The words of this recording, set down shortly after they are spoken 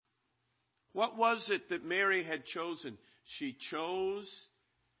What was it that Mary had chosen? She chose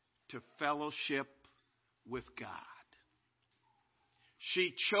to fellowship with God.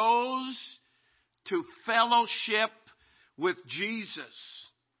 She chose to fellowship with Jesus.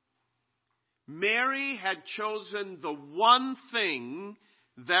 Mary had chosen the one thing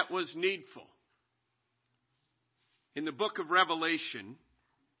that was needful. In the book of Revelation,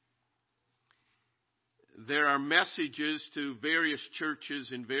 there are messages to various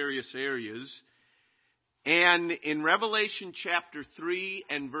churches in various areas. And in Revelation chapter 3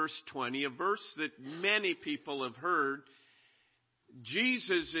 and verse 20, a verse that many people have heard,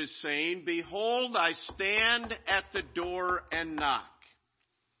 Jesus is saying, "Behold, I stand at the door and knock.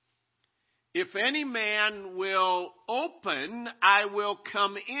 If any man will open, I will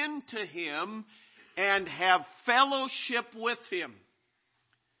come into him and have fellowship with him."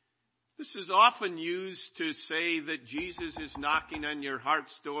 This is often used to say that Jesus is knocking on your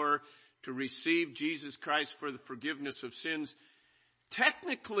heart's door to receive Jesus Christ for the forgiveness of sins.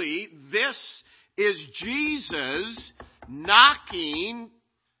 Technically, this is Jesus knocking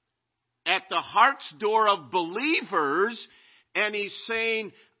at the heart's door of believers, and he's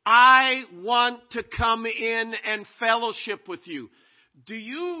saying, "I want to come in and fellowship with you." Do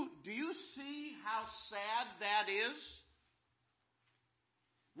you see how sad that is?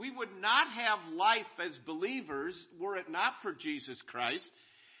 We would not have life as believers were it not for Jesus Christ.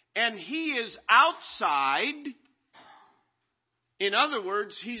 And he is outside. In other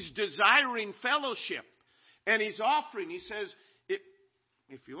words, he's desiring fellowship. And he's offering. He says,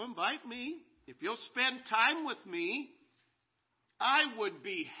 if you invite me, if you'll spend time with me, I would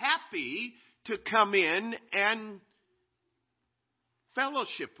be happy to come in and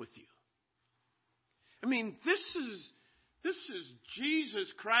fellowship with you. I mean, this is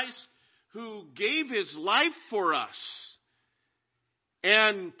Jesus Christ who gave his life for us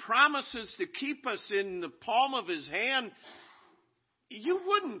and promises to keep us in the palm of his hand. You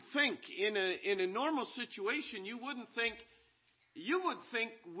wouldn't think in a normal situation, you would think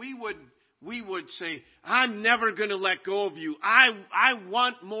we would say, "I'm never going to let go of you. I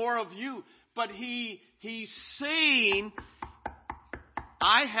want more of you." But he's saying,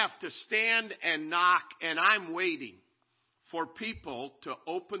 I have to stand and knock, and I'm waiting for people to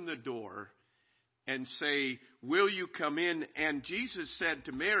open the door and say, "Will you come in?" And Jesus said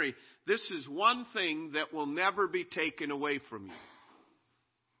to Mary, "This is one thing that will never be taken away from you."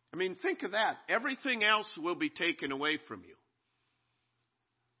 I mean, think of that. Everything else will be taken away from you.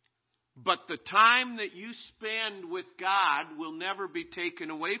 But the time that you spend with God will never be taken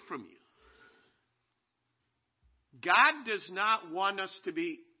away from you. God does not want us to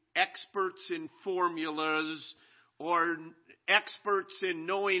be experts in formulas or experts in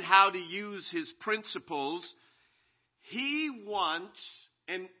knowing how to use his principles. He wants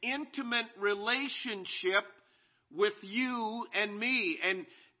an intimate relationship with you and me.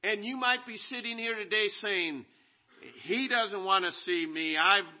 And you might be sitting here today saying, "He doesn't want to see me.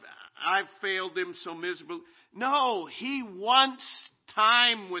 I've failed him so miserably." No, he wants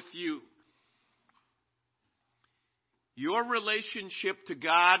time with you. Your relationship to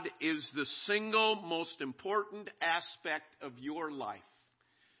God is the single most important aspect of your life,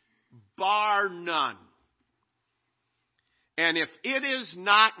 bar none. And if it is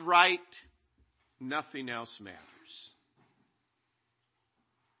not right, nothing else matters.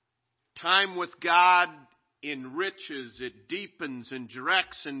 Time with God enriches, it deepens and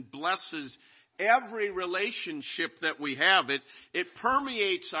directs and blesses every relationship that we have. It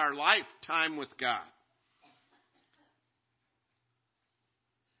permeates our life, time with God.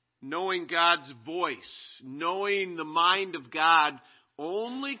 Knowing God's voice, knowing the mind of God,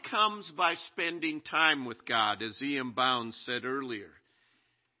 only comes by spending time with God, as E.M. Bounds said earlier.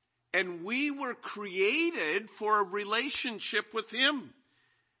 And we were created for a relationship with him.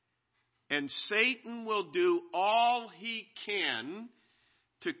 And Satan will do all he can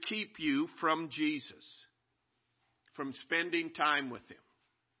to keep you from Jesus, from spending time with him.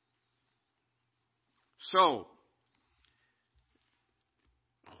 So,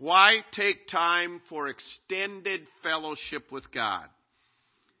 why take time for extended fellowship with God?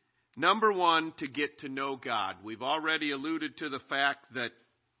 Number one, to get to know God. We've already alluded to the fact that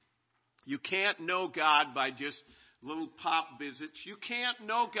you can't know God by just little pop visits. You can't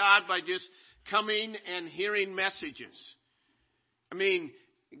know God by just coming and hearing messages. I mean,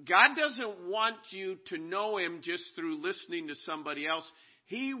 God doesn't want you to know him just through listening to somebody else.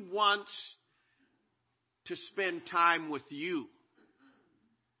 He wants to spend time with you.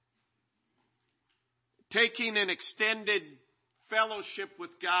 Taking an extended fellowship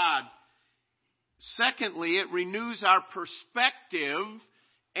with God. Secondly, it renews our perspective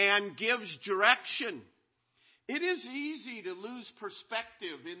and gives direction. It is easy to lose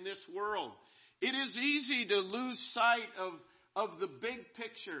perspective in this world. It is easy to lose sight of the big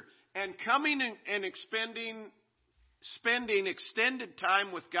picture. And coming and spending extended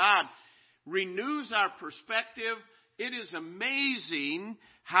time with God renews our perspective. It is amazing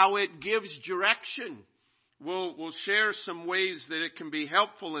how it gives direction. We'll share some ways that it can be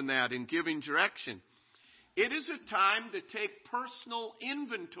helpful in that, in giving direction. It is a time to take personal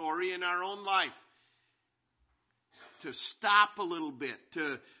inventory in our own life. To stop a little bit,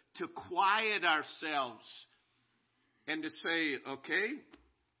 to quiet ourselves, and to say, okay,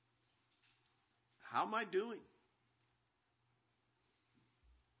 how am I doing?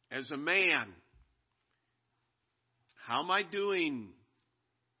 As a man, how am I doing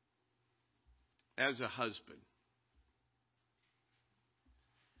as a husband?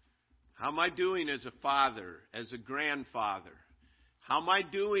 How am I doing as a father, as a grandfather? How am I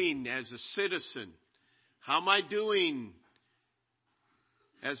doing as a citizen? How am I doing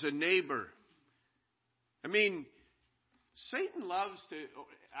as a neighbor? I mean, Satan loves to,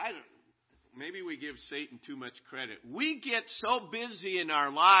 maybe we give Satan too much credit. We get so busy in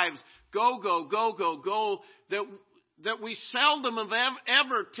our lives, go, that we seldom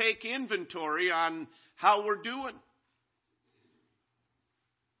ever take inventory on how we're doing.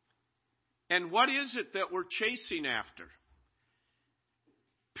 And what is it that we're chasing after?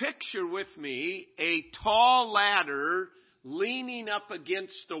 Picture with me a tall ladder leaning up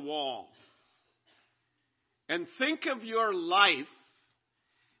against a wall. And think of your life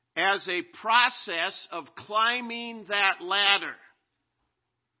as a process of climbing that ladder.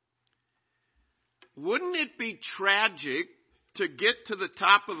 Wouldn't it be tragic to get to the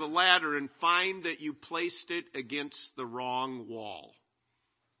top of the ladder and find that you placed it against the wrong wall?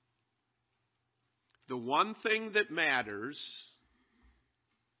 The one thing that matters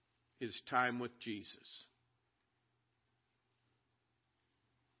is time with Jesus.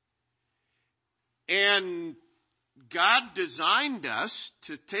 And God designed us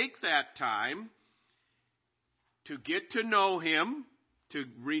to take that time to get to know Him, to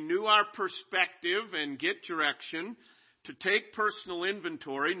renew our perspective and get direction, to take personal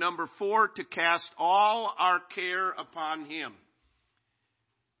inventory. Number 4, to cast all our care upon Him.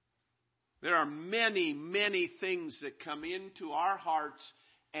 There are many, many things that come into our hearts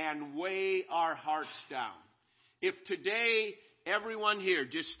and weigh our hearts down. If today everyone here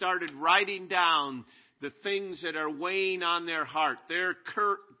just started writing down the things that are weighing on their heart, their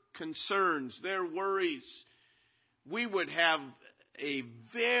concerns, their worries, we would have a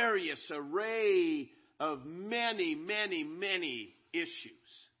various array of many, many, many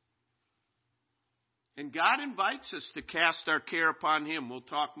issues. And God invites us to cast our care upon Him. We'll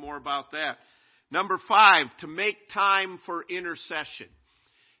talk more about that. Number 5, to make time for intercession.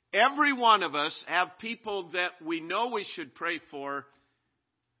 Every one of us have people that we know we should pray for,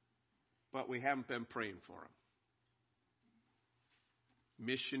 but we haven't been praying for them.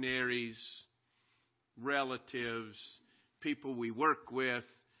 Missionaries, relatives, people we work with.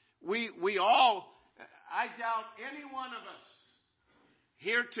 We all, I doubt any one of us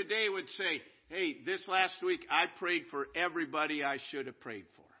here today would say, hey, this last week I prayed for everybody I should have prayed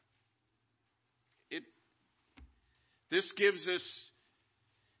for. This gives us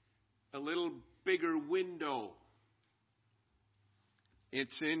a little bigger window.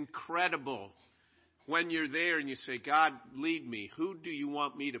 It's incredible when you're there and you say, God, lead me. Who do you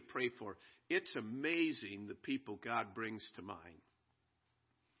want me to pray for? It's amazing the people God brings to mind.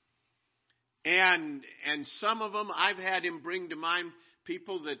 And some of them I've had Him bring to mind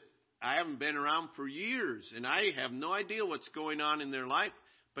people that I haven't been around for years, and I have no idea what's going on in their life,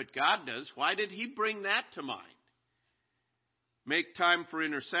 but God does. Why did He bring that to mind? Make time for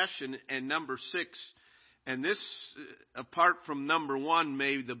intercession. And number 6, and this, apart from number 1,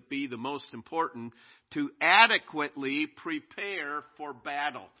 may be the most important, to adequately prepare for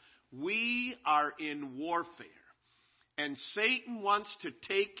battle. We are in warfare. And Satan wants to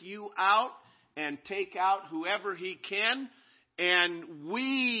take you out and take out whoever he can. And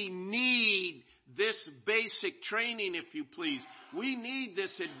we need this basic training, if you please. We need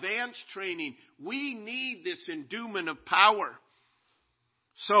this advanced training. We need this endowment of power.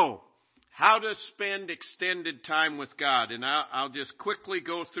 So, how to spend extended time with God. And I'll just quickly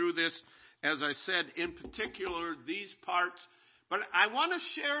go through this. As I said, in particular, these parts. But I want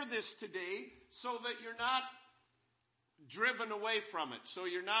to share this today so that you're not driven away from it. So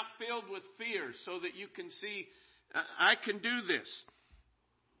you're not filled with fear. So that you can see, I can do this.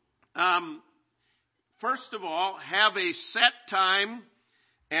 First of all, have a set time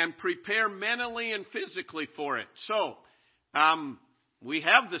and prepare mentally and physically for it. So, we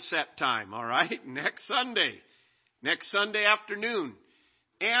have the set time, all right? Next Sunday afternoon.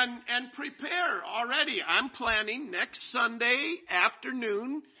 And prepare already. I'm planning next Sunday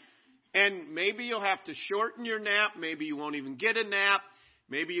afternoon, and maybe you'll have to shorten your nap. Maybe you won't even get a nap.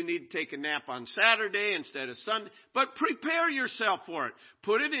 Maybe you need to take a nap on Saturday instead of Sunday. But prepare yourself for it.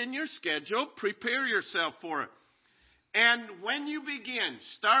 Put it in your schedule. Prepare yourself for it. And when you begin,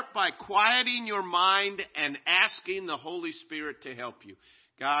 start by quieting your mind and asking the Holy Spirit to help you.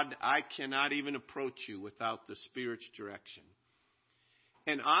 God, I cannot even approach you without the Spirit's direction.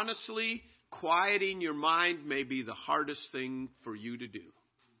 And honestly, quieting your mind may be the hardest thing for you to do.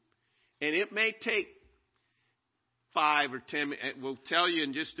 And it may take 5 or 10 minutes. We'll tell you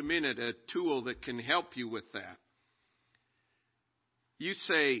in just a minute a tool that can help you with that. You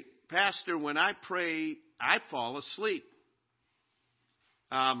say, Pastor, when I pray, I fall asleep.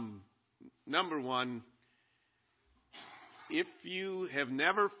 Number one, if you have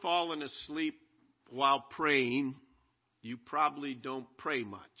never fallen asleep while praying, you probably don't pray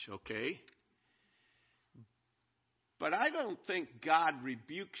much, okay? But I don't think God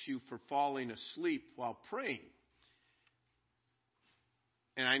rebukes you for falling asleep while praying.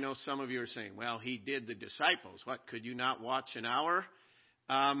 And I know some of you are saying, well, he did the disciples. What, could you not watch an hour?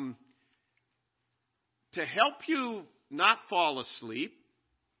 To help you not fall asleep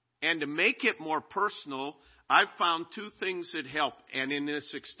and to make it more personal, I've found 2 things that help. And in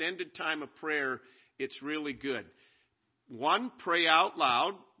this extended time of prayer, it's really good. 1, pray out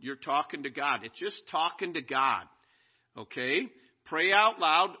loud. You're talking to God. It's just talking to God. Okay? Pray out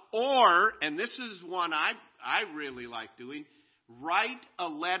loud. Or, and this is one I really like doing, write a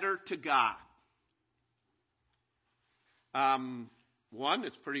letter to God. 1,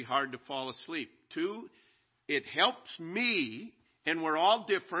 it's pretty hard to fall asleep. 2, it helps me, and we're all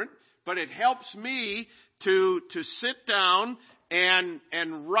different, but it helps me to sit down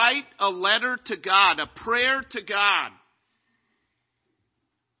and write a letter to God, a prayer to God.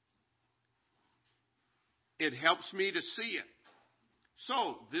 It helps me to see it.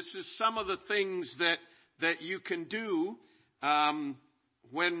 So, this is some of the things that you can do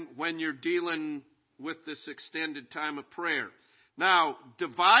when you're dealing with this extended time of prayer. Now,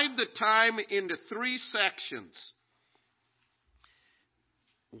 divide the time into 3 sections.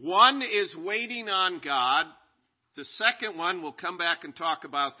 1 is waiting on God. The second one, we'll come back and talk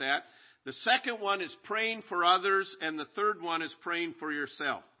about that. The second one is praying for others, and the third one is praying for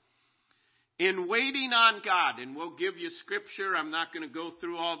yourself. In waiting on God, and we'll give you scripture. I'm not going to go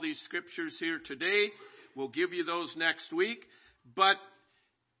through all these scriptures here today. We'll give you those next week. But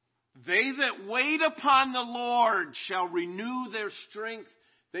they that wait upon the Lord shall renew their strength.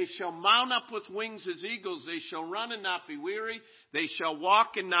 They shall mount up with wings as eagles. They shall run and not be weary. They shall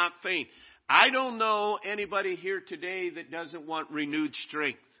walk and not faint. I don't know anybody here today that doesn't want renewed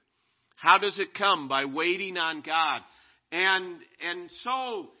strength. How does it come? By waiting on God. And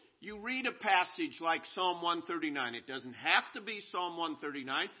so you read a passage like Psalm 139. It doesn't have to be Psalm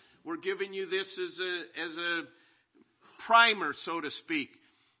 139. We're giving you this as a primer, so to speak.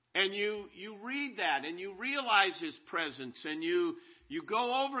 And you read that and you realize His presence and you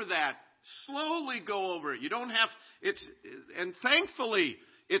go over that. Slowly go over it. You don't have, and thankfully,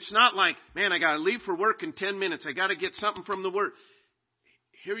 it's not like, man, I got to leave for work in 10 minutes. I got to get something from the Word.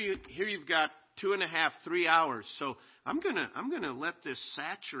 Here you've got 2.5, 3 hours. So I'm gonna let this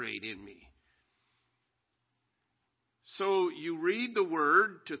saturate in me. So you read the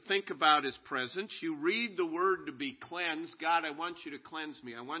Word to think about His presence. You read the Word to be cleansed. God, I want you to cleanse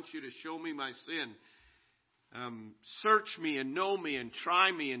me. I want you to show me my sin. Search me and know me and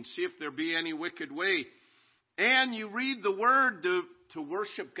try me and see if there be any wicked way. And you read the Word to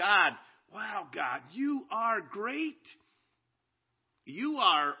worship God. Wow, God, you are great. You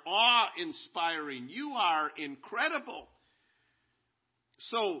are awe-inspiring. You are incredible.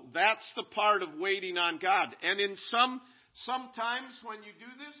 So that's the part of waiting on God. And in sometimes when you do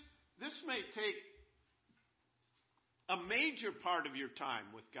this may take a major part of your time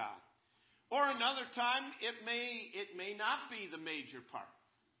with God. Or another time, it may not be the major part.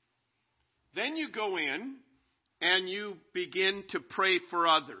 Then you go in and you begin to pray for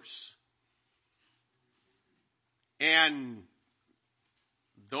others. And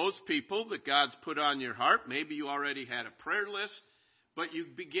those people that God's put on your heart, maybe you already had a prayer list, but you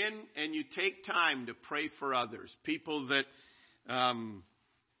begin and you take time to pray for others. People that,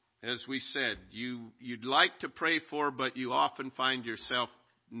 as we said, you'd like to pray for, but you often find yourself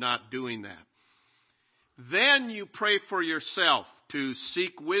not doing that. Then you pray for yourself to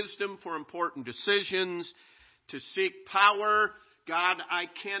seek wisdom for important decisions, to seek power God, I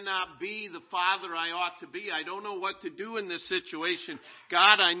cannot be the father I ought to be. I don't know what to do in this situation.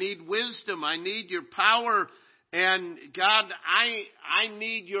 God, I need wisdom. I need your power. And God, I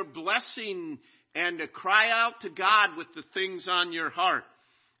need your blessing, and to cry out to God with the things on your heart.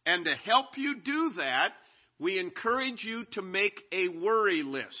 And to help you do that, we encourage you to make a worry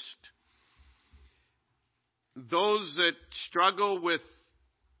list. Those that struggle with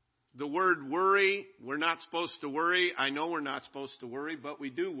the word worry, we're not supposed to worry. I know we're not supposed to worry, but we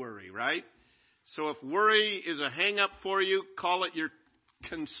do worry, right? So if worry is a hang-up for you, call it your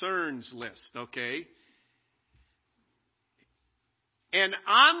concerns list, okay? And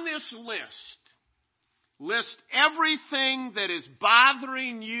on this list everything that is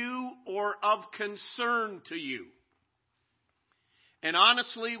bothering you or of concern to you. And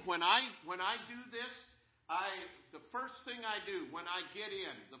honestly, when I do this, the first thing I do when I get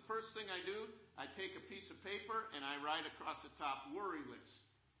in, I take a piece of paper and I write across the top, worry list.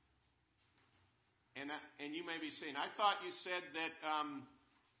 And you may be saying, I thought you said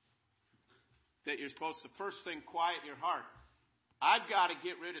that you're supposed to first thing quiet your heart. I've got to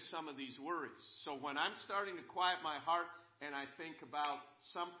get rid of some of these worries. So when I'm starting to quiet my heart and I think about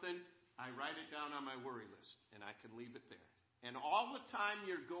something, I write it down on my worry list and I can leave it there. And all the time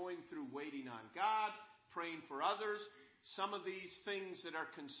you're going through waiting on God, praying for others, some of these things that are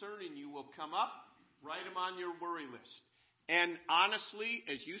concerning you will come up. Write them on your worry list. And honestly,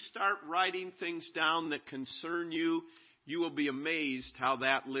 as you start writing things down that concern you, you will be amazed how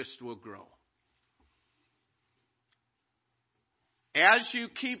that list will grow. As you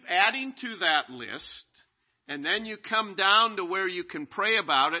keep adding to that list, and then you come down to where you can pray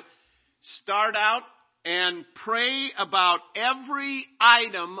about it, start out and pray about every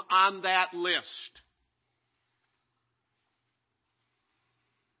item on that list.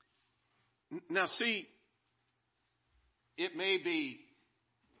 Now see, it may be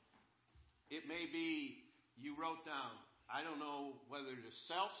you wrote down, I don't know whether to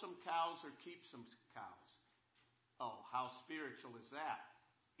sell some cows or keep some cows. Oh, how spiritual is that?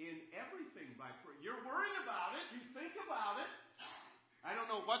 In everything by prayer. You're worried about it. You think about it. I don't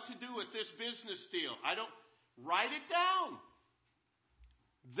know what to do with this business deal. Write it down.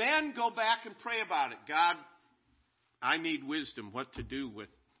 Then go back and pray about it. God, I need wisdom what to do with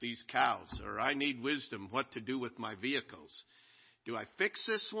these cows. Or I need wisdom what to do with my vehicles. Do I fix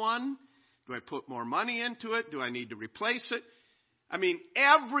this one? Do I put more money into it? Do I need to replace it? I mean,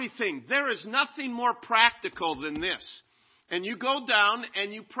 everything. There is nothing more practical than this. And you go down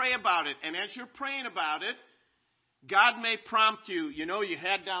and you pray about it. And as you're praying about it, God may prompt you. You know, you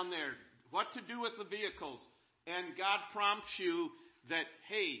had down there what to do with the vehicles. And God prompts you that,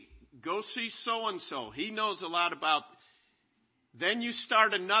 hey, go see so-and-so. He knows a lot about. Then you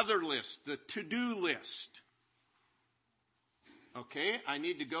start another list, the to-do list. Okay, I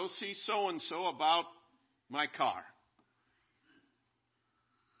need to go see so-and-so about my car.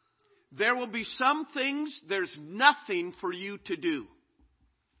 There will be some things there's nothing for you to do.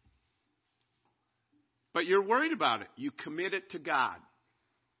 But you're worried about it. You commit it to God.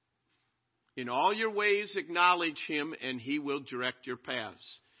 In all your ways, acknowledge Him, and He will direct your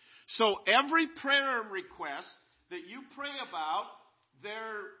paths. So every prayer request that you pray about,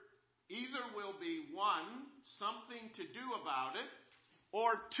 there either will be one, something to do about it,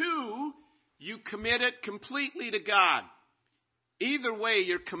 or two, you commit it completely to God. Either way,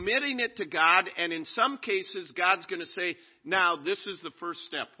 you're committing it to God, and in some cases, God's going to say, now, this is the first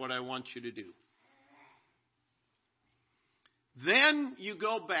step, what I want you to do. Then you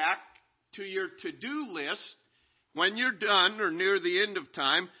go back to your to-do list when you're done or near the end of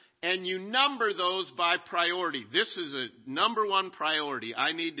time, and you number those by priority. This is a number one priority.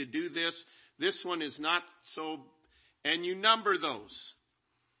 I need to do this. This one is not so, and you number those.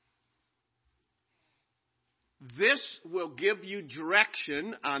 This will give you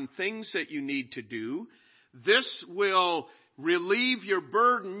direction on things that you need to do. This will relieve your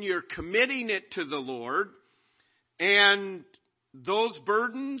burden. You're committing it to the Lord. And those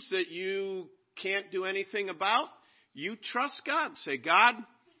burdens that you can't do anything about, you trust God. Say, God,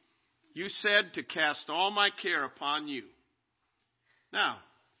 you said to cast all my care upon you. Now,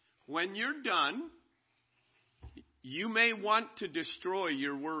 when you're done, you may want to destroy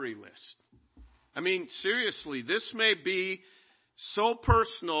your worry list. I mean, seriously, this may be so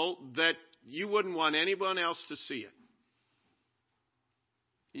personal that you wouldn't want anyone else to see it.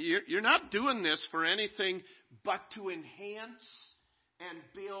 You're not doing this for anything but to enhance and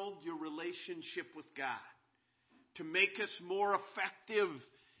build your relationship with God, to make us more effective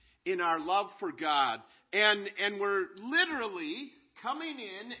in our love for God. And we're literally coming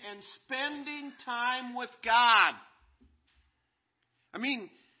in and spending time with God. I mean,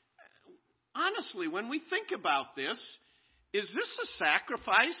 honestly, when we think about this, is this a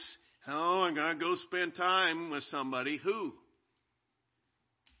sacrifice? Oh, I'm going to go spend time with somebody. Who?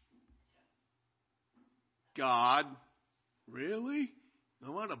 God. Really?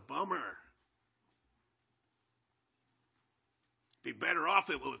 Oh, what a bummer. Be better off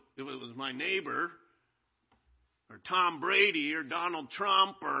if it was my neighbor, or Tom Brady, or Donald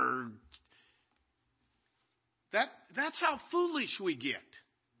Trump, or that's how foolish we get.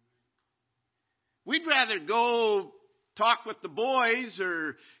 We'd rather go talk with the boys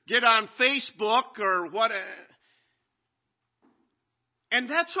or get on Facebook or what. And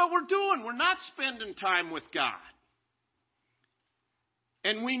that's what we're doing. We're not spending time with God.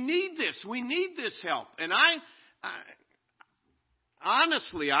 And we need this. We need this help. And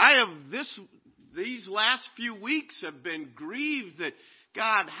honestly, these last few weeks have been grieved that,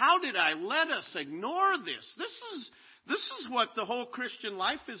 God, how did I let us ignore this? This is what the whole Christian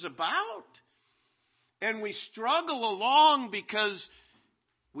life is about. And we struggle along because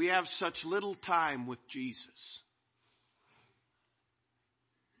we have such little time with Jesus.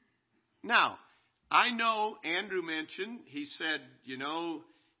 Now, I know Andrew mentioned, he said,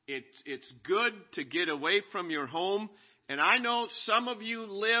 it's good to get away from your home. And I know some of you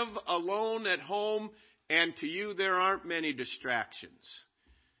live alone at home, and to you there aren't many distractions.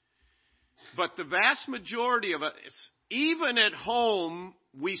 But the vast majority of us, even at home,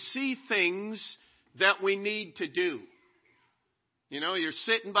 we see things that we need to do. You're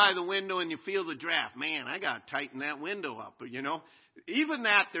sitting by the window and you feel the draft. Man, I got to tighten that window up. Even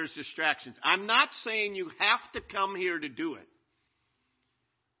that, there's distractions. I'm not saying you have to come here to do it.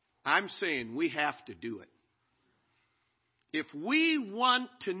 I'm saying we have to do it. If we want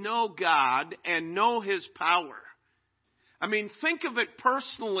to know God and know His power, think of it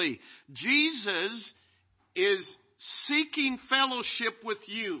personally. Jesus is seeking fellowship with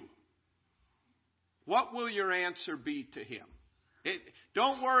you. What will your answer be to Him?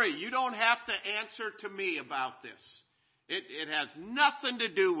 Don't worry, you don't have to answer to me about this. It has nothing to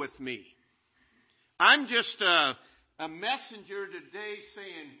do with me. I'm just a messenger today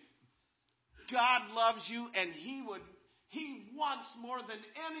saying, God loves you and He wants more than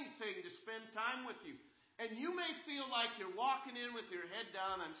anything to spend time with you. And you may feel like you're walking in with your head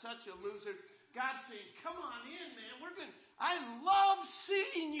down, I'm such a loser. God's saying, come on in, man. I love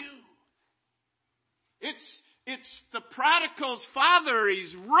seeing you. It's the prodigal's father.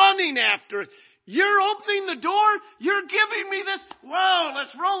 He's running after it. You're opening the door. You're giving me this. Whoa,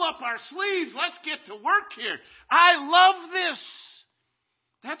 let's roll up our sleeves. Let's get to work here. I love this.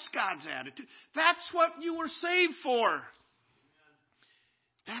 That's God's attitude. That's what you were saved for.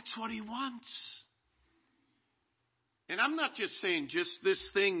 That's what He wants. And I'm not just saying just this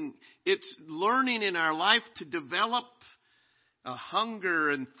thing. It's learning in our life to develop a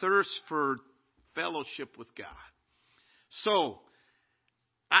hunger and thirst for fellowship with God. So,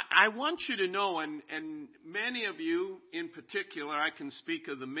 I want you to know, and many of you in particular, I can speak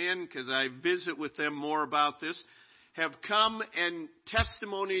of the men because I visit with them more about this, have come and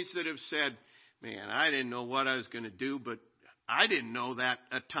testimonies that have said, man, I didn't know what I was going to do, but I didn't know that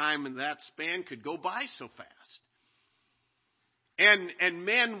a time in that span could go by so fast. And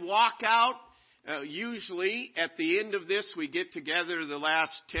men walk out. Usually at the end of this, we get together the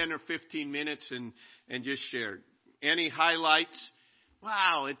last 10 or 15 minutes and just share any highlights.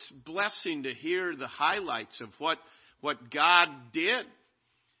 Wow, it's a blessing to hear the highlights of what God did.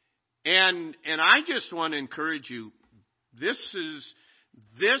 And I just want to encourage you, this is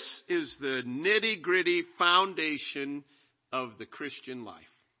the nitty-gritty foundation of the Christian life.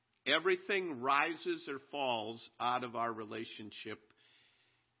 Everything rises or falls out of our relationship,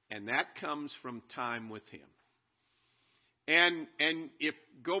 and that comes from time with Him. And if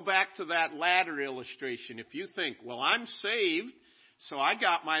go back to that ladder illustration, if you think, well, I'm saved, so I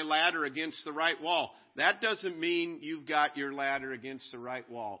got my ladder against the right wall. That doesn't mean you've got your ladder against the right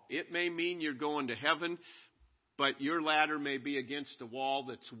wall. It may mean you're going to heaven, but your ladder may be against a wall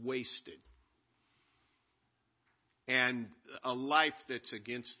that's wasted. And a life that's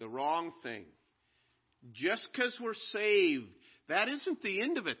against the wrong thing. Just because we're saved, that isn't the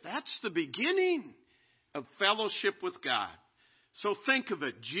end of it. That's the beginning of fellowship with God. So think of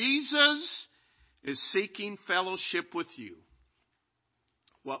it. Jesus is seeking fellowship with you.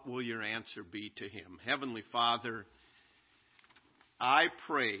 What will your answer be to Him? Heavenly Father, I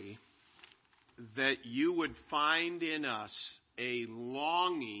pray that you would find in us a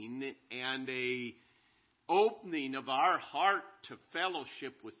longing and a opening of our heart to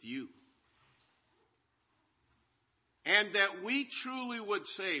fellowship with you. And that we truly would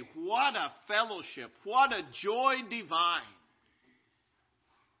say, what a fellowship, what a joy divine.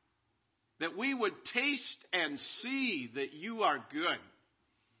 that we would taste and see that you are good.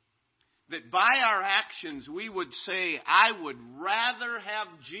 That by our actions we would say, I would rather have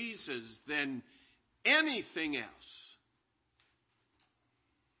Jesus than anything else.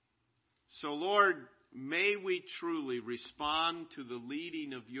 So, Lord, may we truly respond to the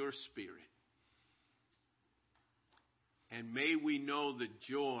leading of your Spirit. And may we know the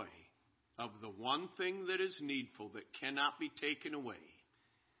joy of the one thing that is needful that cannot be taken away,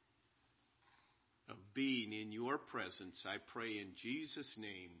 of being in your presence. I pray in Jesus'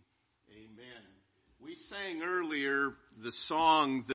 name. Amen. We sang earlier the song